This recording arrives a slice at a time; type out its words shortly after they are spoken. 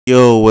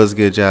Yo, what's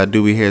good, y'all?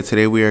 Douby here.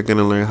 Today we are going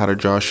to learn how to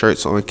draw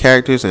shirts on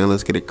characters, and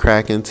let's get it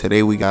cracking.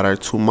 Today we got our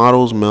two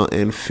models, male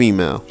and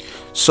female.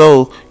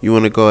 So you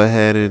want to go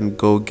ahead and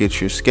go get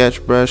your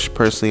sketch brush.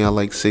 Personally, I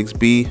like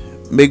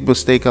 6B. Big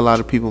mistake a lot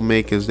of people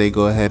make is they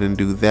go ahead and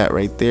do that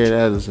right there.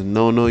 That is a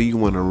no-no. You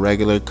want a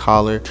regular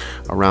collar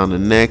around the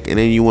neck, and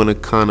then you want to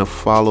kind of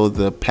follow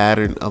the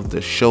pattern of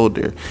the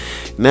shoulder.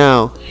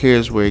 Now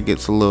here's where it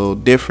gets a little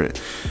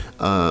different.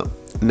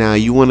 Now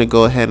you want to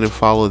go ahead and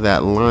follow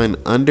that line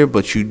under,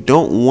 but you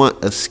don't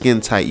want a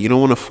skin tight. You don't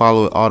want to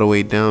follow it all the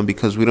way down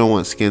because we don't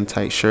want skin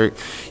tight shirt.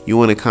 You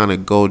want to kind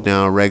of go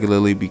down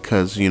regularly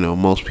because, you know,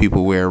 most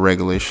people wear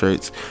regular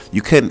shirts.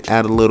 You couldn't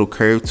add a little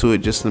curve to it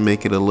just to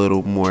make it a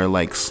little more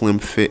like slim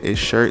fit-ish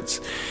shirts.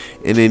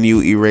 And then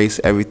you erase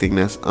everything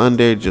that's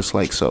under just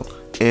like so.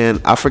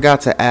 And I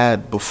forgot to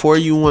add, before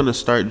you want to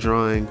start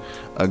drawing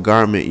a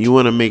garment, you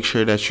want to make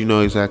sure that you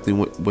know exactly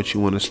what you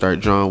want to start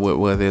drawing with,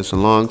 whether it's a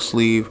long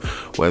sleeve,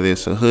 whether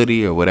it's a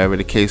hoodie, or whatever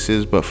the case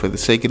is. But for the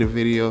sake of the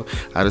video,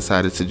 I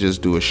decided to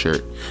just do a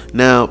shirt.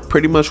 Now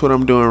pretty much what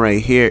I'm doing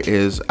right here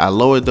is I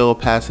lowered the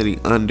opacity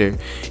under,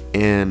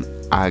 and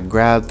I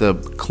grabbed the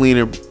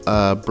cleaner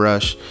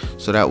brush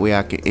so that way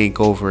I can ink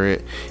over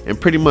it.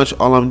 And pretty much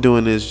all I'm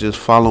doing is just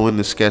following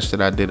the sketch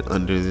that I did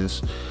under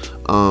this.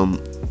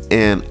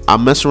 And I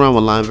mess around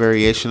with line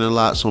variation a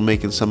lot, so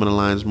making some of the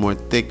lines more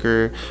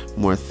thicker,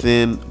 more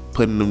thin,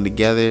 putting them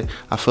together,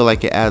 I feel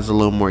like it adds a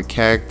little more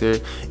character.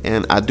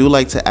 And I do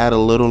like to add a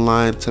little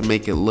line to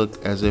make it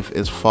look as if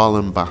it's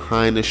falling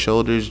behind the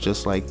shoulders,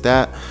 just like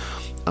that.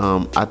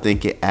 I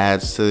think it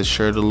adds to the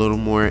shirt a little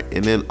more.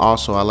 And then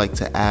also I like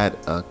to add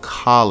a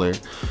collar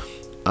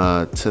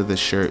to the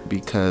shirt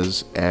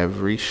because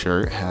every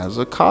shirt has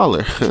a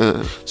collar.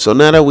 So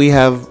now that we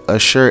have a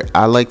shirt,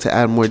 I like to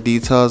add more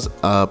details.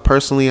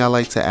 Personally, I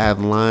like to add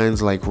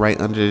lines like right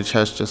under the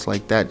chest, just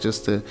like that,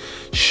 just to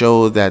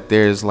show that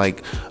there's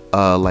like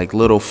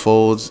little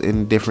folds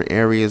in different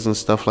areas and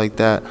stuff like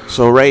that.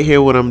 So right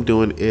here what I'm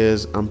doing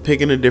is I'm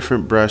picking a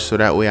different brush so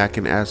that way I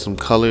can add some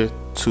color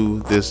to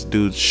this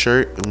dude's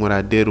shirt. And what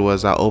I did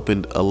was I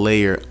opened a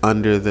layer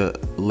under the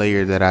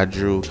layer that I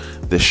drew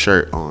the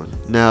shirt on.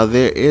 Now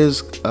there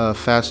is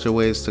faster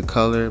ways to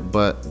color,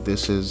 but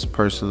this is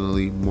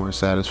personally more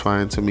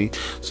satisfying to me.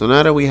 So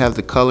now that we have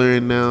the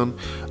coloring down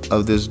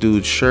of this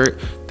dude's shirt,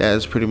 that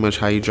is pretty much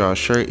how you draw a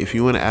shirt. If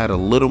you want to add a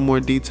little more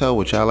detail,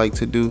 which I like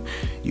to do,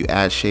 you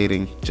add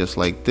shading just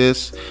like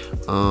this.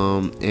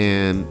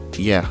 And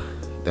yeah,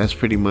 that's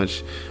pretty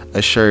much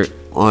a shirt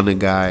on a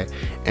guy.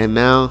 And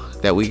now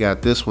that we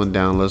got this one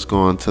down, let's go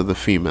on to the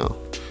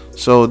female.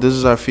 So this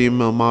is our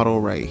female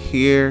model right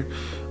here,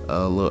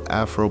 a little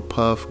afro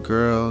puff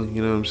girl,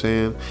 you know what I'm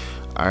saying?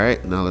 All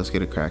right, now let's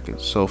get it cracking.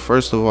 So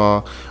first of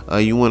all,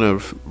 you want to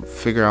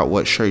figure out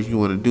what shirt you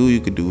want to do. You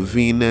could do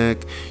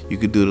v-neck, you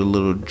could do the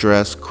little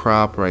dress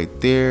crop right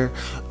there,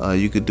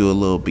 you could do a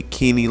little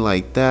bikini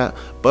like that.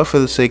 But for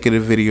the sake of the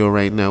video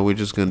right now, we're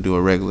just gonna do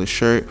a regular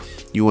shirt.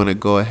 You want to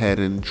go ahead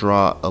and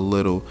draw a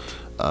little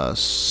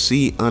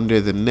C under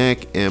the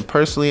neck. And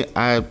personally,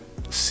 I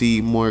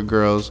see more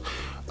girls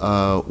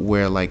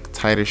wear like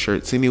tighter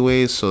shirts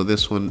anyways, so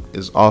this one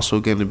is also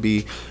going to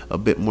be a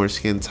bit more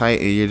skin tight,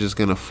 and you're just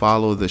going to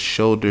follow the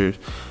shoulder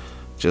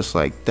just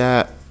like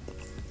that.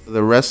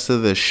 The rest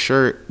of the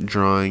shirt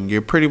drawing,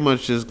 you're pretty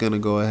much just going to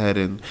go ahead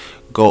and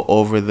go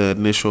over the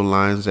initial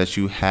lines that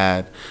you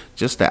had,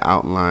 just the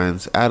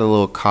outlines, add a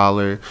little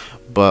collar.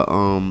 But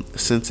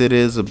since it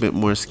is a bit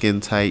more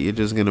skin tight, you're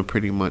just gonna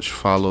pretty much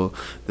follow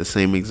the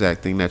same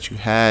exact thing that you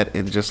had.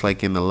 And just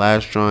like in the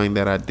last drawing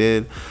that I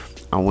did,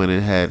 I went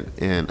ahead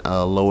and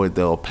lowered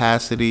the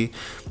opacity,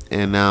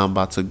 and now I'm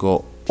about to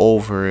go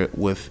over it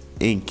with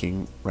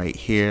inking right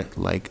here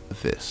like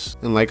this.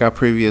 And like I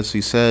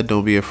previously said,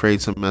 don't be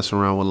afraid to mess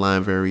around with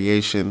line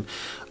variation.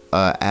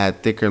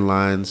 Add thicker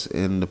lines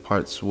in the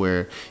parts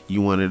where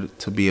you want it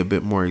to be a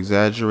bit more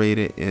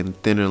exaggerated, and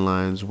thinner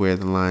lines where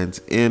the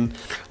lines end.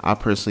 I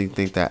personally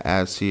think that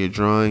adds to your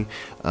drawing.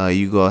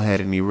 You go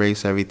ahead and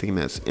erase everything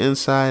that's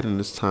inside,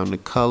 and it's time to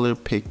color.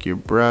 Pick your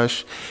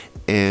brush,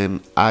 and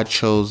I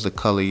chose the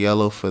color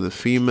yellow for the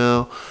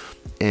female.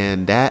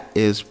 And that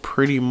is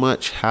pretty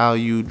much how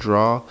you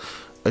draw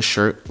a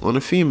shirt on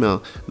a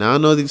female. Now I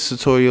know these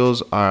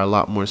tutorials are a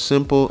lot more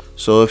simple,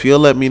 so if you'll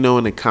let me know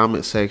in the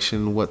comment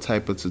section what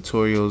type of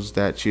tutorials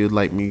that you'd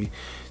like me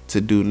to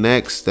do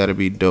next, that'd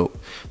be dope.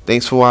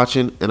 Thanks for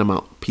watching, and I'm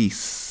out.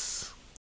 Peace.